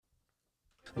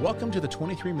Welcome to the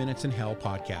 23 Minutes in Hell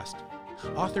podcast.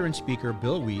 Author and speaker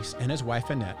Bill Wiese and his wife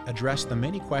Annette address the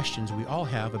many questions we all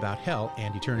have about hell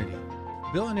and eternity.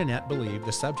 Bill and Annette believe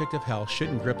the subject of hell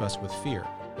shouldn't grip us with fear,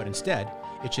 but instead,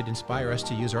 it should inspire us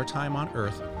to use our time on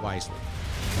earth wisely.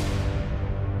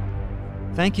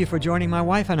 Thank you for joining my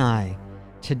wife and I.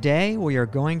 Today we are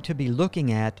going to be looking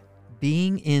at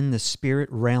being in the spirit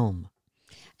realm.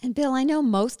 And Bill, I know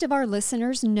most of our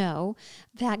listeners know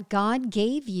that God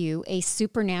gave you a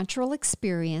supernatural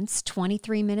experience,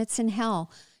 23 Minutes in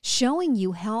Hell, showing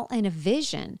you hell in a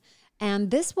vision.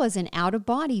 And this was an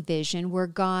out-of-body vision where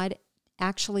God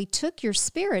actually took your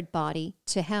spirit body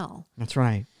to hell. That's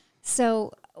right.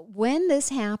 So when this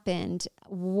happened,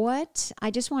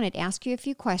 I just wanted to ask you a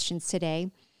few questions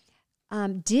today.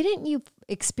 Didn't you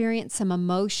experience some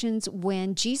emotions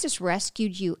when Jesus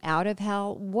rescued you out of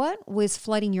hell? What was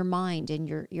flooding your mind and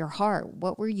your heart?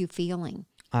 What were you feeling?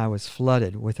 I was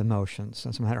flooded with emotions,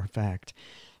 as a matter of fact.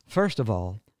 First of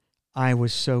all, I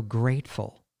was so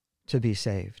grateful to be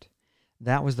saved.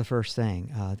 That was the first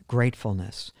thing,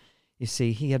 gratefulness. You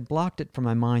see, he had blocked it from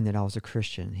my mind that I was a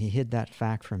Christian. He hid that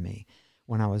fact from me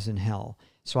when I was in hell,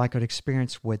 so I could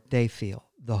experience what they feel,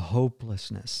 the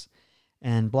hopelessness.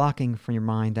 And blocking from your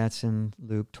mind, that's in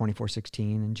Luke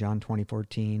 24:16 and John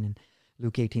 20:14 and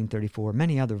Luke 18:34,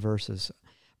 many other verses.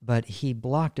 But he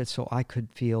blocked it so I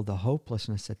could feel the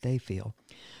hopelessness that they feel.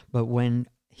 But when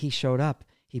he showed up,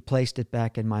 he placed it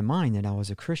back in my mind that I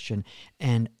was a Christian.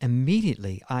 And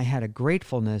immediately I had a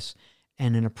gratefulness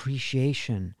and an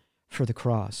appreciation for the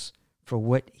cross, for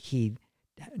what he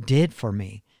did for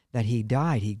me, that he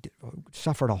died. He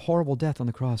suffered a horrible death on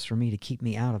the cross for me to keep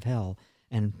me out of hell,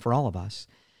 and for all of us.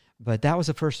 But that was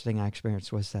the first thing I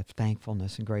experienced, was that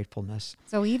thankfulness and gratefulness.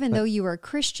 So even though you were a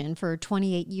Christian for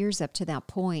 28 years up to that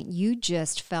point, you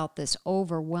just felt this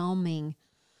overwhelming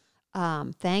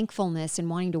thankfulness and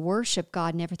wanting to worship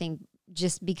God and everything,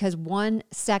 just because 1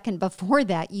 second before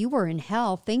that, you were in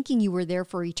hell thinking you were there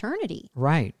for eternity.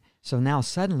 Right. So now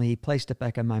suddenly he placed it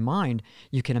back in my mind.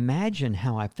 You can imagine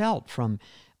how I felt from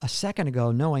a second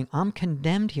ago, knowing I'm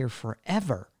condemned here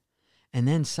forever. And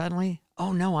then suddenly,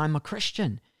 oh no, I'm a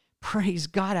Christian. Praise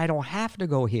God, I don't have to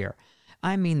go here.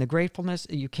 I mean, the gratefulness,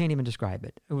 you can't even describe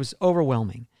it. It was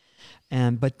overwhelming.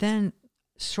 But then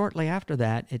shortly after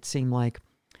that, it seemed like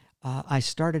I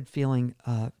started feeling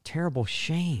terrible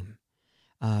shame,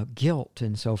 guilt,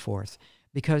 and so forth.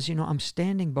 Because, I'm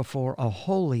standing before a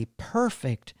holy,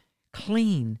 perfect,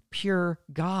 clean, pure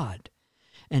God.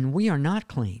 And we are not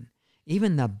clean.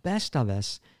 Even the best of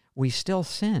us, we still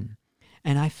sin.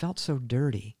 And I felt so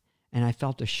dirty, and I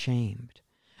felt ashamed.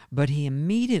 But he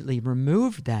immediately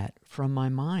removed that from my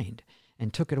mind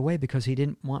and took it away because he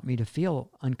didn't want me to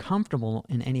feel uncomfortable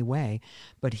in any way.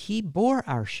 But he bore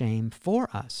our shame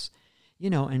for us.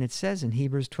 And it says in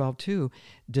Hebrews 12:2,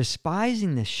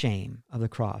 despising the shame of the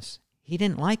cross. He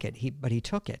didn't like it, but he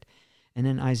took it. And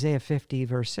then Isaiah 50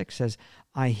 verse 6 says,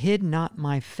 I hid not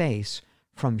my face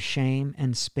from shame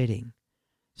and spitting.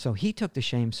 So he took the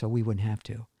shame so we wouldn't have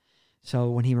to.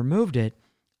 So when he removed it,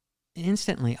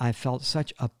 instantly I felt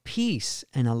such a peace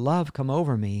and a love come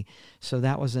over me. So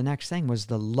that was the next thing, was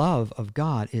the love of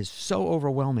God is so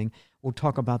overwhelming. We'll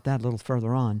talk about that a little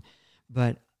further on.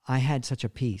 But I had such a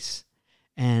peace.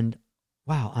 And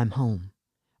wow, I'm home.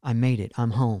 I made it.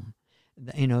 I'm home.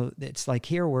 It's like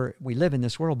here we live in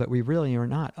this world, but we really are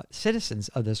not citizens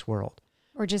of this world.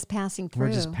 We're just passing through.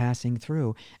 We're just passing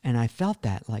through. And I felt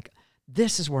that, like,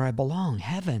 this is where I belong,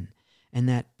 heaven. And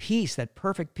that peace, that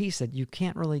perfect peace that you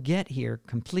can't really get here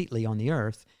completely on the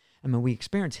earth. I mean, we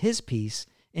experience his peace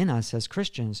in us as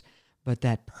Christians, but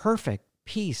that perfect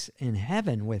peace in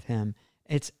heaven with him,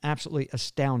 it's absolutely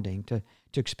astounding to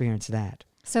experience that.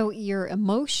 So your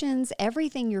emotions,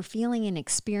 everything you're feeling and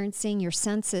experiencing, your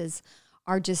senses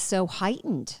are just so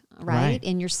heightened, right?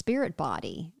 In your spirit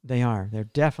body. They are. They're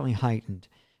definitely heightened.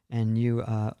 And you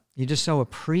just so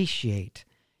appreciate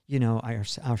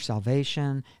our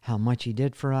salvation, how much he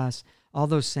did for us. All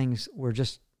those things were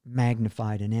just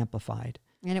magnified and amplified.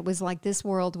 And it was like this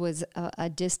world was a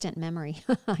distant memory,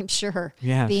 I'm sure,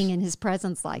 yes. Being in his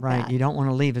presence like right. that. You don't want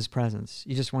to leave his presence.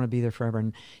 You just want to be there forever.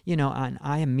 And, and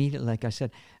I immediately, like I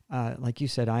said, like you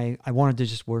said, I wanted to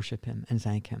just worship him and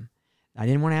thank him. I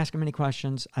didn't want to ask him any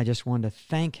questions. I just wanted to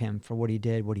thank him for what he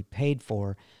did, what he paid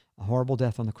for, a horrible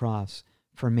death on the cross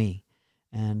for me.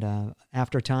 And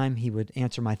after time, he would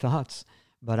answer my thoughts,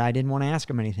 but I didn't want to ask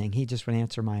him anything. He just would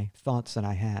answer my thoughts that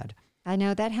I had. I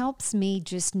know that helps me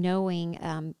just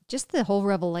knowing just the whole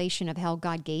revelation of how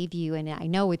God gave you. And I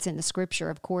know it's in the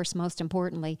scripture, of course, most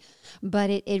importantly, but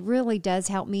it really does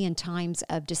help me in times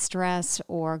of distress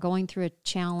or going through a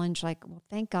challenge. Like, well,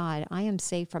 thank God I am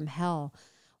safe from hell.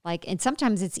 Like, and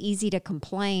sometimes it's easy to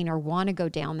complain or want to go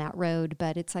down that road,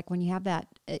 but it's like when you have that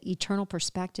eternal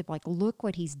perspective, like, look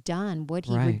what he's done, what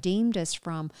he redeemed us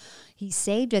from. He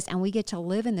saved us, and we get to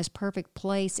live in this perfect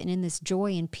place and in this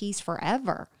joy and peace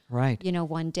forever. Right.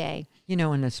 One day.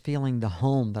 And this feeling, the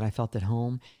home that I felt at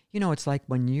home, it's like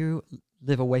when you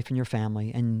live away from your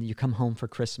family and you come home for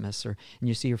Christmas and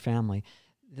you see your family.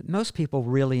 Most people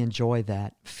really enjoy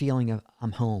that feeling of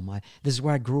I'm home. This is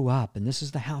where I grew up, and this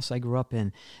is the house I grew up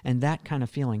in, and that kind of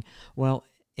feeling. Well,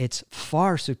 it's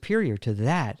far superior to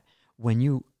that when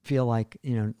you feel like,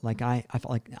 like I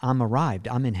feel like I'm arrived.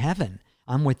 I'm in heaven.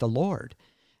 I'm with the Lord.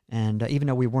 And even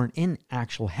though we weren't in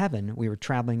actual heaven, we were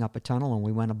traveling up a tunnel and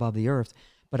we went above the earth,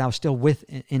 but I was still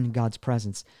in God's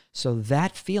presence. So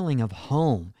that feeling of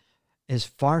home is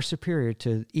far superior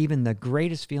to even the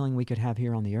greatest feeling we could have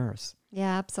here on the earth.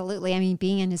 Yeah, absolutely. I mean,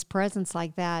 being in his presence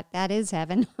like that is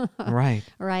heaven. Right.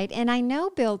 Right. And I know,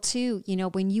 Bill, too,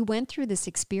 when you went through this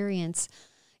experience,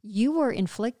 you were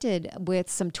inflicted with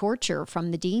some torture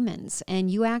from the demons, and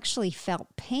you actually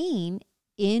felt pain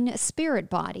in a spirit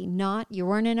body. You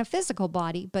weren't in a physical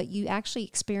body, but you actually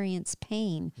experienced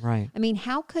pain. Right. I mean,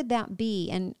 how could that be?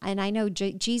 And I know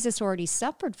Jesus already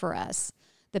suffered for us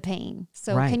the pain.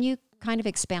 So Can you kind of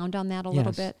expound on that a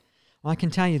little bit? Well, I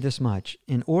can tell you this much.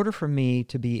 In order for me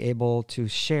to be able to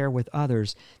share with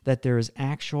others that there is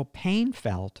actual pain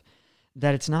felt,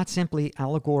 that it's not simply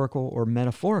allegorical or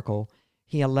metaphorical,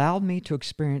 he allowed me to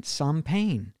experience some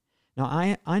pain. Now,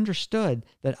 I understood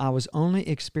that I was only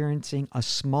experiencing a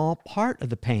small part of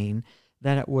the pain,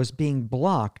 that it was being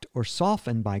blocked or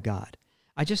softened by God.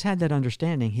 I just had that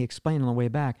understanding. He explained on the way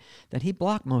back that he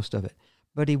blocked most of it,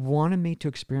 but he wanted me to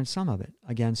experience some of it.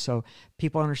 Again, so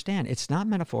people understand it's not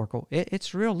metaphorical.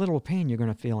 It's real little pain you're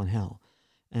going to feel in hell.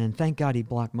 And thank God he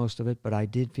blocked most of it, but I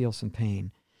did feel some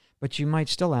pain. But you might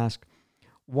still ask,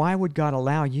 why would God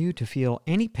allow you to feel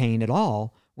any pain at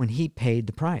all when he paid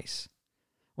the price?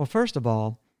 Well, first of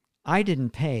all, I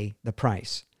didn't pay the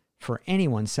price for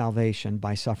anyone's salvation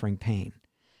by suffering pain.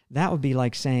 That would be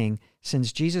like saying,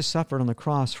 since Jesus suffered on the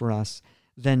cross for us,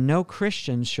 then no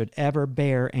Christians should ever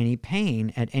bear any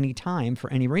pain at any time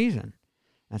for any reason.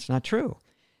 That's not true.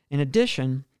 In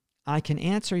addition, I can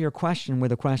answer your question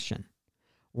with a question.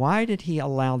 Why did he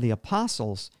allow the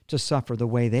apostles to suffer the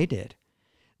way they did?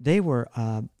 They were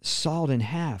sawed in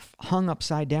half, hung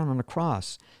upside down on a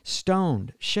cross,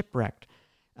 stoned, shipwrecked.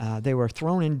 They were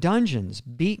thrown in dungeons,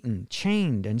 beaten,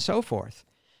 chained, and so forth.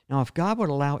 Now, if God would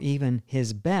allow even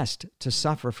his best to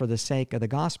suffer for the sake of the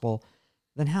gospel,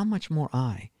 then how much more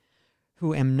I,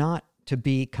 who am not to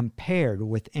be compared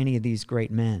with any of these great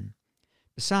men?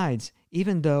 Besides,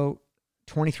 even though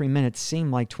 23 minutes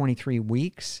seemed like 23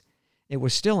 weeks, it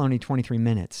was still only 23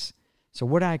 minutes. So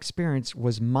what I experienced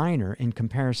was minor in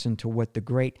comparison to what the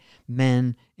great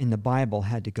men in the Bible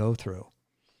had to go through.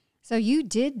 So you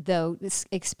did, though,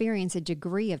 experience a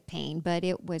degree of pain, but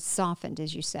it was softened,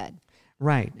 as you said.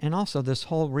 Right. And also this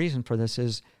whole reason for this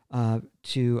is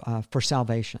for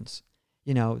salvations.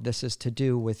 This is to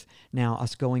do with now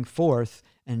us going forth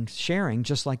and sharing,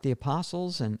 just like the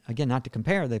apostles. And again, not to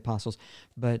compare the apostles,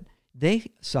 but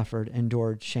they suffered,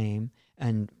 endured shame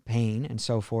and pain and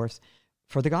so forth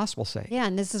for the gospel's sake. Yeah,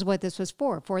 and this is what this was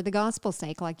for the gospel's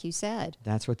sake, like you said.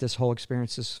 That's what this whole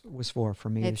experience was for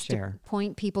me to share. To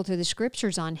point people to the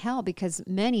scriptures on hell, because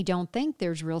many don't think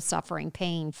there's real suffering,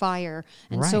 pain, fire,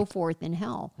 and so forth in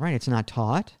hell. Right. It's not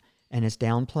taught, and it's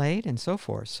downplayed, and so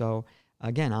forth. So,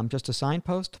 again, I'm just a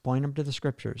signpost to point them to the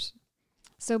scriptures.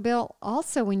 So, Bill,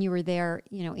 also when you were there,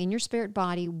 in your spirit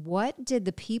body, what did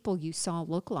the people you saw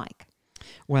look like?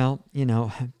 Well,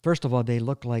 first of all, they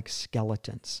looked like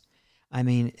skeletons. I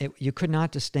mean, you could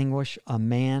not distinguish a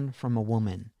man from a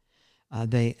woman.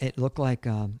 It looked like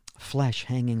flesh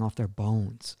hanging off their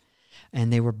bones.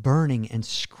 And they were burning and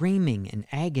screaming in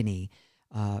agony.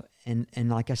 And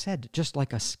like I said, just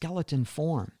like a skeleton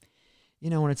form.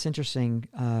 And it's interesting,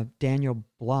 Daniel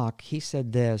Block, he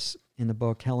said this in the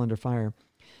book, Hell Under Fire.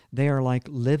 They are like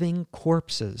living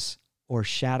corpses or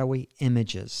shadowy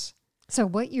images. So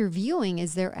what you're viewing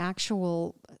is their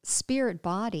actual spirit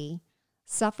body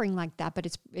suffering like that, but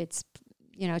it's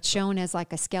shown as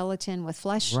like a skeleton with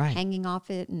flesh hanging off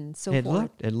it and so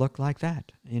forth. It looked like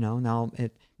that. Now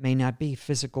it may not be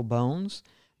physical bones,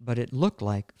 but it looked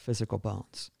like physical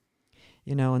bones.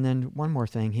 And then one more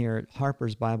thing here,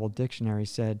 Harper's Bible Dictionary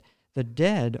said, the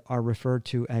dead are referred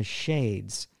to as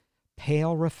shades,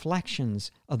 pale reflections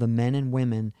of the men and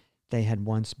women they had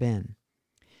once been.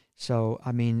 So,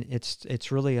 I mean,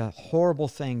 it's really a horrible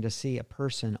thing to see a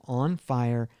person on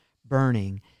fire,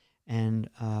 burning, and,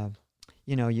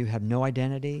 you have no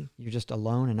identity. You're just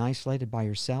alone and isolated by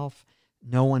yourself.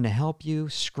 No one to help you,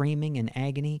 screaming in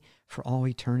agony for all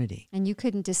eternity. And you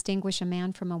couldn't distinguish a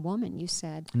man from a woman, you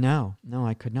said. No,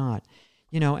 I could not.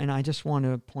 And I just want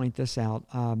to point this out.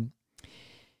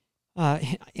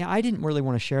 I didn't really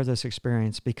want to share this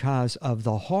experience because of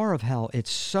the horror of hell.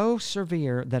 It's so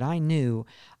severe that I knew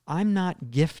I'm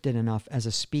not gifted enough as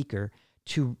a speaker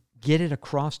to get it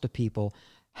across to people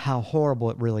how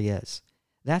horrible it really is.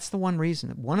 That's one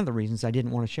of the reasons I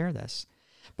didn't want to share this.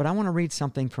 But I want to read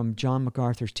something from John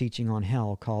MacArthur's teaching on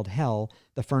hell called Hell,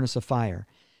 the Furnace of Fire.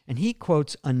 And he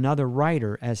quotes another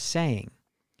writer as saying,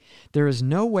 "There is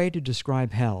no way to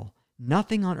describe hell.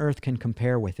 Nothing on earth can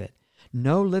compare with it.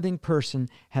 No living person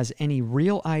has any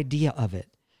real idea of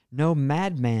it. No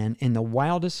madman in the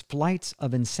wildest flights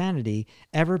of insanity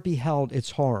ever beheld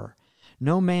its horror.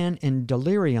 No man in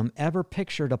delirium ever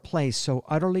pictured a place so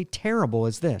utterly terrible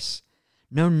as this.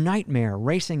 No nightmare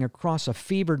racing across a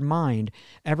fevered mind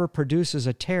ever produces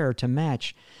a terror to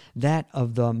match that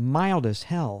of the mildest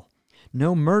hell.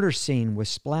 No murder scene with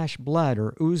splashed blood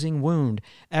or oozing wound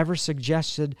ever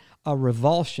suggested a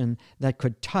revulsion that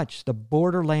could touch the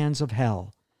borderlands of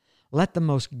hell. Let the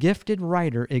most gifted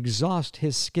writer exhaust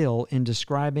his skill in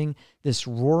describing this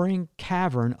roaring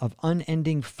cavern of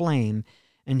unending flame,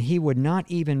 and he would not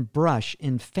even brush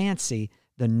in fancy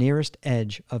the nearest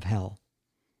edge of hell."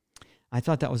 I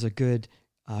thought that was a good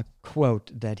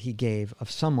quote that he gave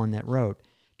of someone that wrote,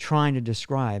 trying to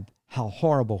describe how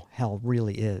horrible hell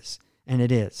really is. And it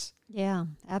is. Yeah,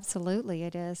 absolutely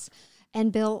it is.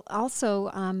 And Bill,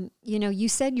 also, you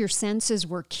said your senses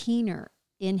were keener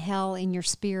in hell, in your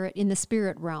spirit, in the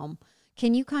spirit realm.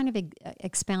 Can you kind of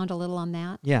expound a little on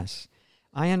that? Yes.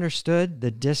 I understood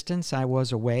the distance I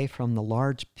was away from the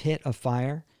large pit of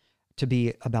fire to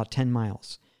be about 10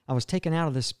 miles. I was taken out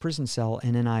of this prison cell,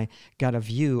 and then I got a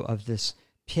view of this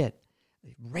pit,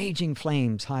 raging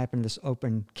flames high up in this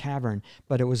open cavern,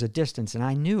 but it was a distance, and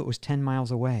I knew it was 10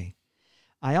 miles away.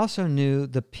 I also knew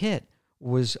the pit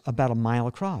was about a mile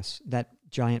across, that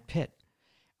giant pit.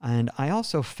 And I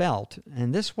also felt,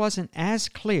 and this wasn't as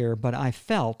clear, but I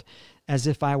felt as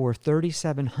if I were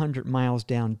 3,700 miles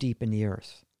down deep in the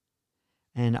earth.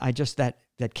 And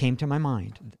that came to my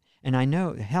mind. And I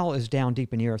know hell is down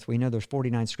deep in the earth. We know there's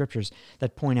 49 scriptures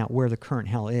that point out where the current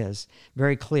hell is.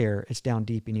 Very clear, it's down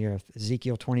deep in the earth.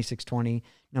 Ezekiel 26:20,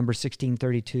 Numbers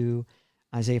 16:32,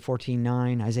 Isaiah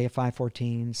 14:9, Isaiah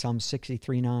 5:14, Psalm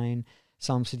 63:9,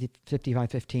 Psalm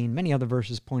 55:15. Many other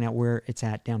verses point out where it's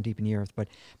at down deep in the earth. But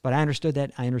I understood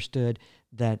that. I understood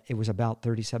that it was about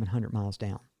 3,700 miles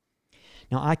down.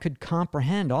 Now, I could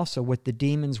comprehend also what the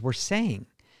demons were saying.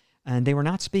 And they were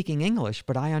not speaking English,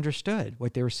 but I understood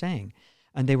what they were saying.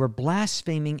 And they were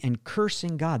blaspheming and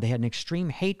cursing God. They had an extreme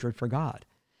hatred for God.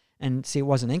 And see, it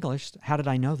wasn't English. How did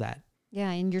I know that? Yeah,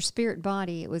 in your spirit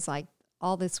body, it was like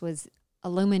all this was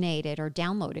illuminated or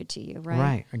downloaded to you, right?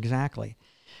 Right, exactly.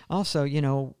 Also,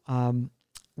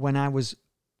 when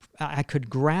I could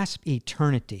grasp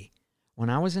eternity. When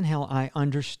I was in hell, I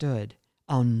understood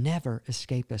I'll never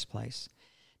escape this place.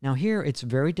 Now here, it's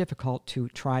very difficult to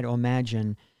try to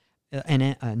imagine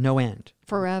no end.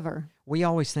 Forever. We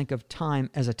always think of time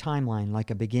as a timeline,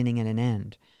 like a beginning and an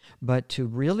end. But to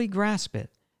really grasp it,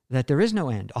 that there is no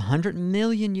end. 100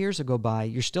 million years go by,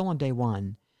 you're still on day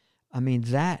one. I mean,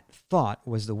 that thought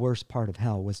was the worst part of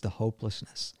hell, was the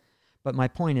hopelessness. But my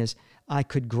point is, I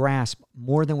could grasp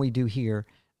more than we do here,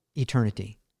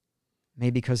 eternity.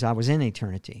 Maybe because I was in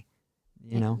eternity,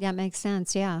 That makes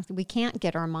sense, yeah. We can't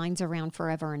get our minds around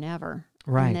forever and ever.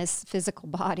 Right. In this physical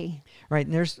body. Right.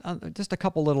 And there's just a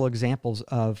couple little examples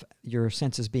of your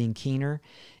senses being keener.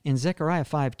 In Zechariah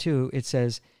 5:2, it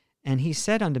says, "And he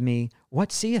said unto me,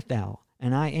 What seest thou?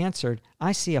 And I answered,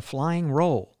 I see a flying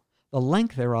roll. The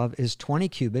length thereof is 20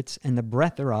 cubits, and the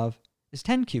breadth thereof is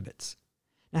 10 cubits.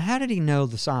 Now, how did he know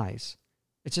the size?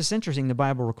 It's just interesting the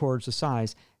Bible records the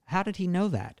size. How did he know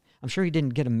that? I'm sure he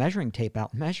didn't get a measuring tape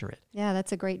out and measure it. Yeah,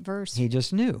 that's a great verse. He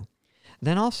just knew.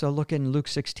 Then also look in Luke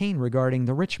 16 regarding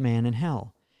the rich man in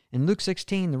hell. In Luke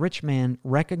 16, the rich man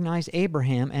recognized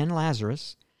Abraham and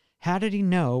Lazarus. How did he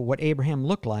know what Abraham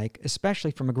looked like,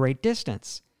 especially from a great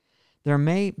distance? There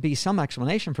may be some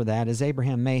explanation for that, as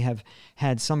Abraham may have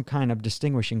had some kind of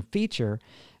distinguishing feature,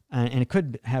 and it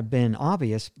could have been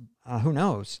obvious. Who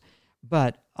knows?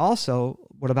 But also,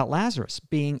 what about Lazarus?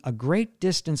 Being a great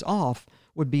distance off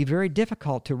would be very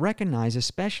difficult to recognize,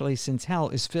 especially since hell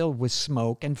is filled with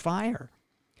smoke and fire.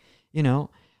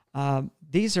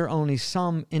 these are only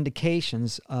some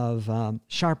indications of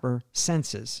sharper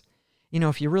senses. You know,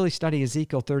 if you really study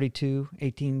Ezekiel 32,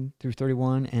 18 through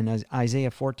 31, and Isaiah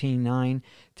 14, 9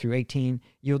 through 18,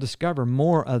 you'll discover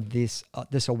more of this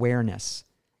awareness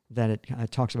that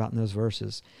it talks about in those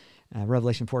verses.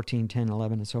 Revelation 14, 10,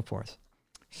 11, and so forth.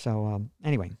 So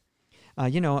anyway,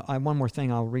 one more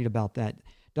thing I'll read about that.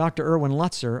 Dr. Erwin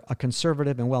Lutzer, a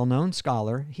conservative and well-known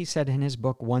scholar, he said in his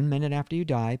book, 1 Minute After You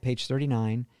Die, page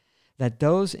 39, that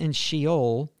those in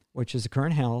Sheol, which is the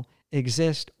current hell,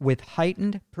 exist with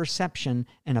heightened perception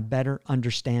and a better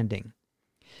understanding.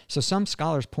 So some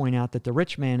scholars point out that the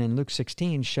rich man in Luke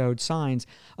 16 showed signs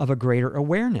of a greater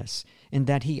awareness in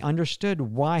that he understood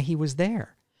why he was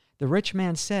there. The rich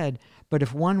man said, "But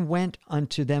if one went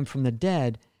unto them from the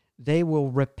dead, they will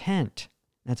repent."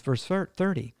 That's verse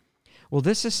 30. Well,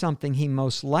 this is something he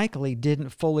most likely didn't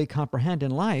fully comprehend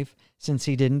in life since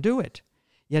he didn't do it.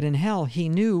 Yet in hell, he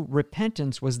knew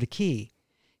repentance was the key.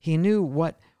 He knew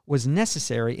what was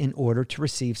necessary in order to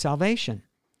receive salvation.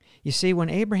 You see, when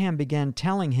Abraham began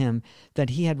telling him that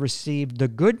he had received the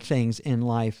good things in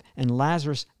life and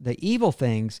Lazarus the evil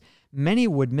things, many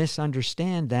would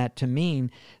misunderstand that to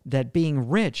mean that being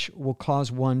rich will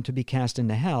cause one to be cast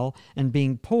into hell and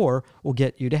being poor will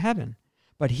get you to heaven.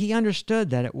 But he understood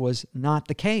that it was not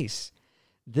the case.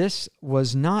 This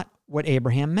was not what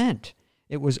Abraham meant.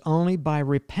 It was only by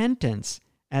repentance,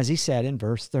 as he said in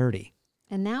verse 30.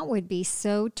 And that would be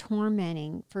so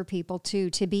tormenting for people, too,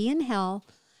 to be in hell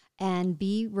and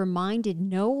be reminded,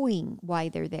 knowing why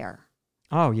they're there.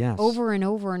 Oh, yes. Over and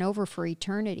over and over for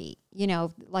eternity. You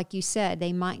know, like you said,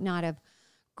 they might not have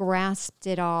grasped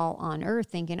it all on earth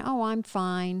thinking, oh, I'm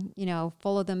fine,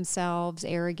 full of themselves,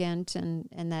 arrogant,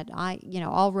 and that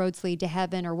all roads lead to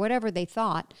heaven or whatever they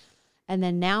thought. And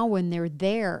then now when they're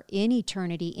there in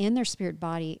eternity, in their spirit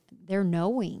body, they're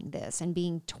knowing this and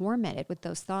being tormented with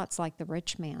those thoughts like the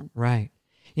rich man. Right.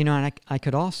 And I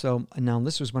could also, now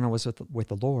this was when I was with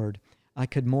the Lord, I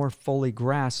could more fully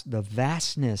grasp the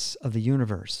vastness of the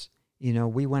universe.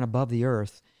 We went above the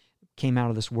earth, came out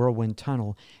of this whirlwind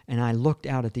tunnel, and I looked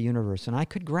out at the universe, and I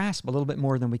could grasp a little bit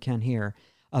more than we can here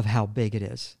of how big it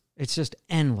is. It's just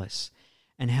endless.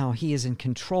 And how he is in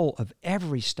control of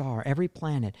every star, every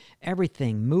planet,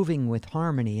 everything moving with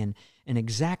harmony and an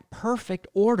exact perfect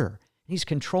order. He's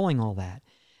controlling all that.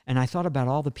 And I thought about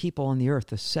all the people on the earth,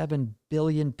 the 7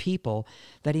 billion people,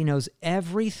 that he knows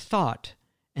every thought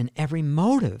and every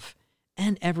motive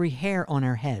and every hair on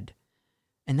our head.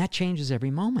 And that changes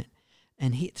every moment.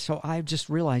 And so I just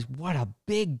realized what a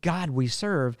big God we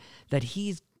serve, that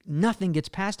nothing gets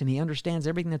past him. He understands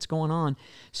everything that's going on.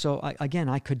 So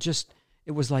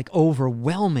it was like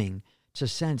overwhelming to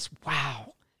sense,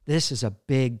 wow, this is a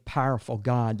big, powerful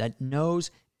God that knows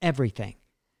everything.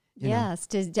 Yes,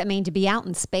 to be out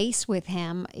in space with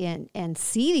him and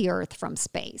see the earth from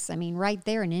space. Right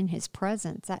there and in his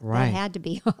presence. That had to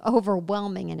be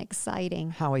overwhelming and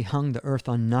exciting. How he hung the earth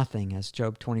on nothing, as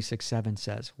Job 26:7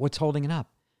 says. What's holding it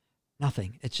up?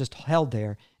 Nothing. It's just held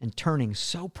there and turning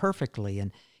so perfectly.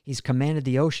 And he's commanded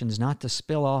the oceans not to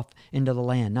spill off into the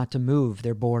land, not to move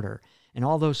their border. And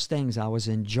all those things I was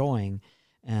enjoying.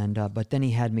 But then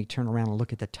he had me turn around and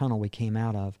look at the tunnel we came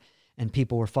out of. And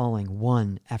people were falling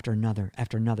one after another,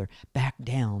 back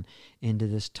down into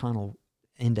this tunnel,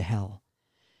 into hell.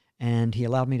 And he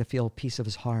allowed me to feel a piece of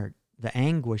his heart, the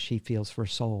anguish he feels for a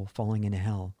soul falling into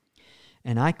hell.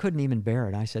 And I couldn't even bear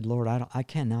it. I said, Lord, I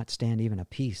cannot stand even a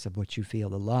piece of what you feel,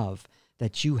 the love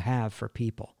that you have for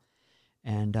people.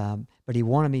 And but he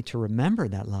wanted me to remember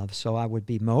that love so I would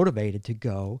be motivated to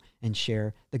go and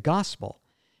share the gospel.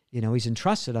 He's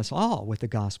entrusted us all with the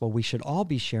gospel. We should all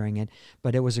be sharing it,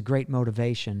 but it was a great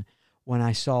motivation when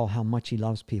I saw how much he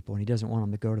loves people and he doesn't want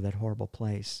them to go to that horrible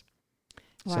place.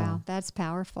 Wow, that's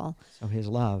powerful. So his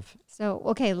love. So,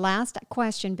 okay, last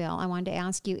question, Bill, I wanted to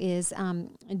ask you is,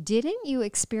 didn't you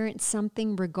experience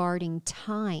something regarding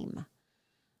time?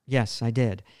 Yes, I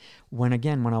did. When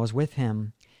I was with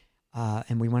him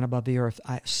and we went above the earth,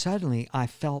 I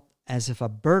felt as if a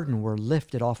burden were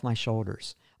lifted off my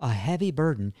shoulders. A heavy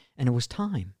burden, and it was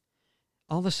time.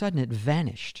 All of a sudden, it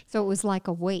vanished. So it was like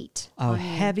a weight. A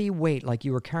heavy weight, like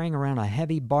you were carrying around a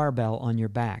heavy barbell on your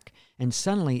back, and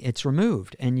suddenly it's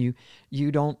removed, and you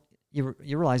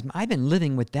realize, I've been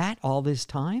living with that all this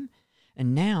time,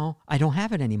 and now I don't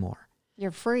have it anymore. You're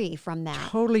free from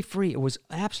that. Totally free. It was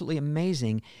absolutely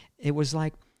amazing. It was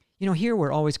like, here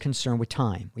we're always concerned with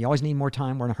time. We always need more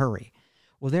time. We're in a hurry.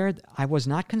 Well, there I was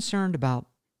not concerned about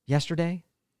yesterday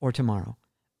or tomorrow.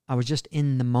 I was just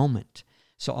in the moment.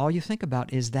 So all you think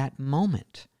about is that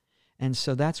moment. And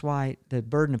so that's why the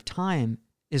burden of time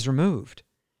is removed.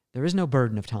 There is no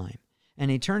burden of time.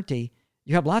 And eternity,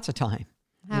 you have lots of time.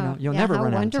 You'll never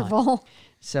run out of time.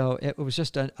 So it was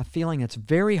just a feeling that's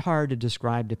very hard to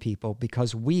describe to people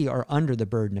because we are under the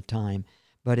burden of time.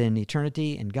 But in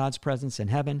eternity, in God's presence in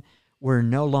heaven, we're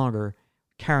no longer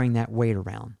carrying that weight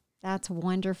around. That's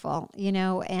wonderful.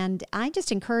 And I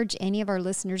just encourage any of our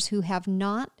listeners who have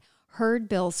not heard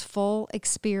Bill's full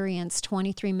experience,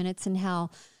 23 Minutes in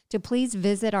Hell, to please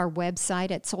visit our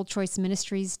website at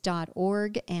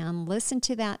soulchoiceministries.org and listen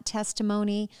to that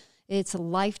testimony. It's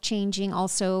life-changing.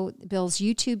 Also, Bill's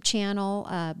YouTube channel,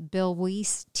 Bill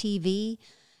Wiese TV.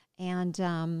 And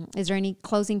is there any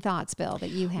closing thoughts, Bill, that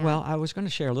you have? Well, I was going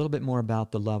to share a little bit more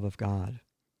about the love of God.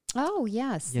 Oh,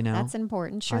 yes. That's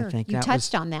important. Sure. I think you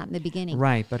touched on that in the beginning.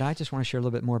 Right. But I just want to share a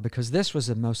little bit more because this was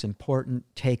the most important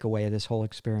takeaway of this whole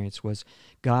experience was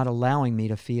God allowing me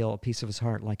to feel a piece of his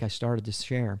heart like I started to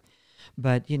share.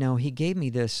 But, he gave me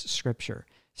this scripture.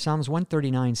 Psalms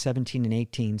 139, 17 and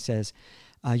 18 says,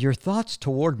 your thoughts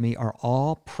toward me are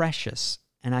all precious,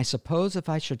 and I suppose if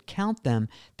I should count them,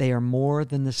 they are more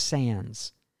than the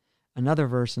sands. Another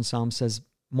verse in Psalm says,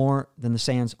 more than the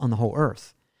sands on the whole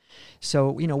earth.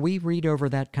 So, we read over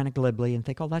that kind of glibly and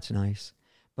think, oh, that's nice.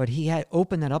 But he had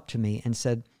opened that up to me and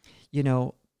said,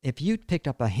 if you picked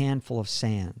up a handful of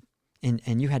sand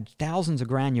and you had thousands of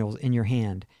granules in your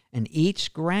hand, and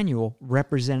each granule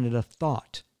represented a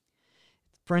thought.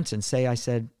 For instance, say I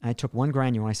took one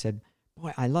granule, I said,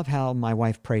 boy, I love how my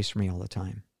wife prays for me all the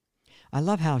time. I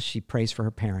love how she prays for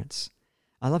her parents.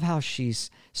 I love how she's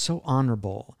so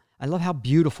honorable. I love how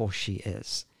beautiful she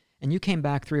is. And you came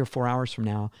back 3 or 4 hours from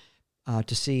now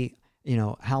to see,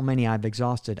 how many I've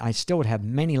exhausted. I still would have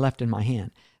many left in my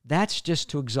hand. That's just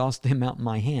to exhaust the amount in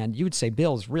my hand. You would say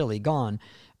Bill's really gone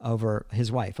over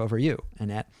his wife, over you,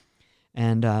 Annette.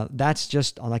 And that's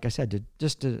just, like I said,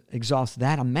 to exhaust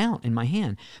that amount in my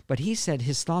hand. But he said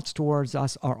his thoughts towards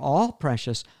us are all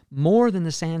precious, more than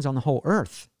the sands on the whole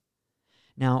earth.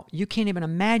 Now, you can't even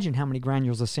imagine how many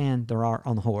granules of sand there are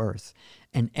on the whole earth.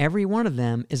 And every one of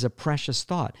them is a precious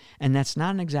thought. And that's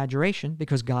not an exaggeration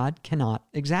because God cannot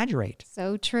exaggerate.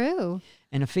 So true.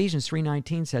 And Ephesians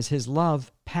 3:19 says his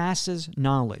love passes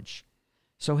knowledge.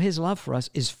 So his love for us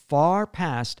is far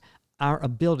past our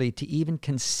ability to even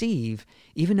conceive,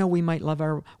 even though we might love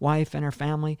our wife and our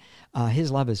family, his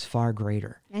love is far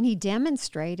greater. And he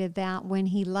demonstrated that when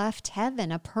he left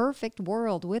heaven, a perfect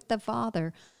world with the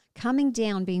Father, coming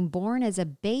down, being born as a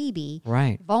baby,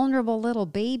 right, vulnerable little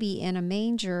baby in a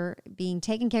manger, being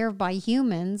taken care of by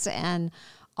humans, and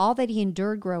all that he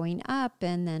endured growing up,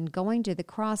 and then going to the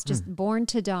cross, just born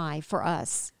to die for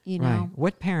us, Right.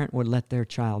 What parent would let their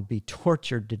child be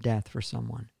tortured to death for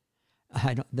someone?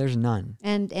 There's none.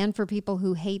 And for people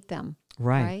who hate them.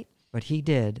 Right. But he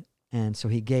did, and so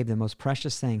he gave the most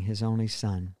precious thing, his only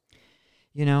son.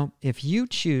 If you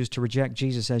choose to reject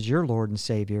Jesus as your Lord and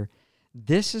Savior,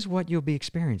 this is what you'll be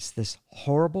experiencing, this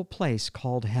horrible place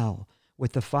called hell,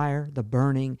 with the fire, the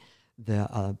burning,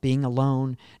 the being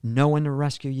alone, no one to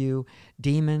rescue you,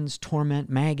 demons, torment,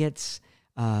 maggots,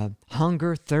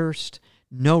 hunger, thirst,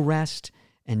 no rest,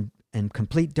 and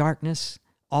complete darkness.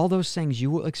 All those things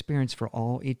you will experience for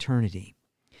all eternity.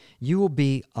 You will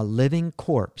be a living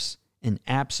corpse in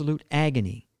absolute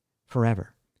agony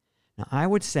forever. Now, I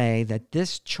would say that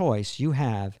this choice you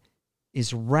have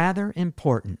is rather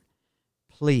important.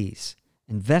 Please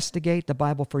investigate the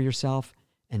Bible for yourself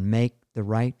and make the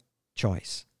right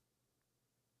choice.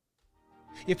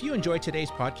 If you enjoyed today's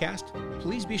podcast,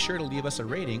 please be sure to leave us a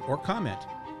rating or comment.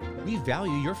 We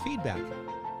value your feedback.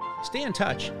 Stay in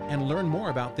touch and learn more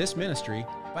about this ministry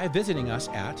by visiting us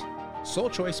at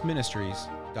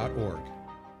soulchoiceministries.org.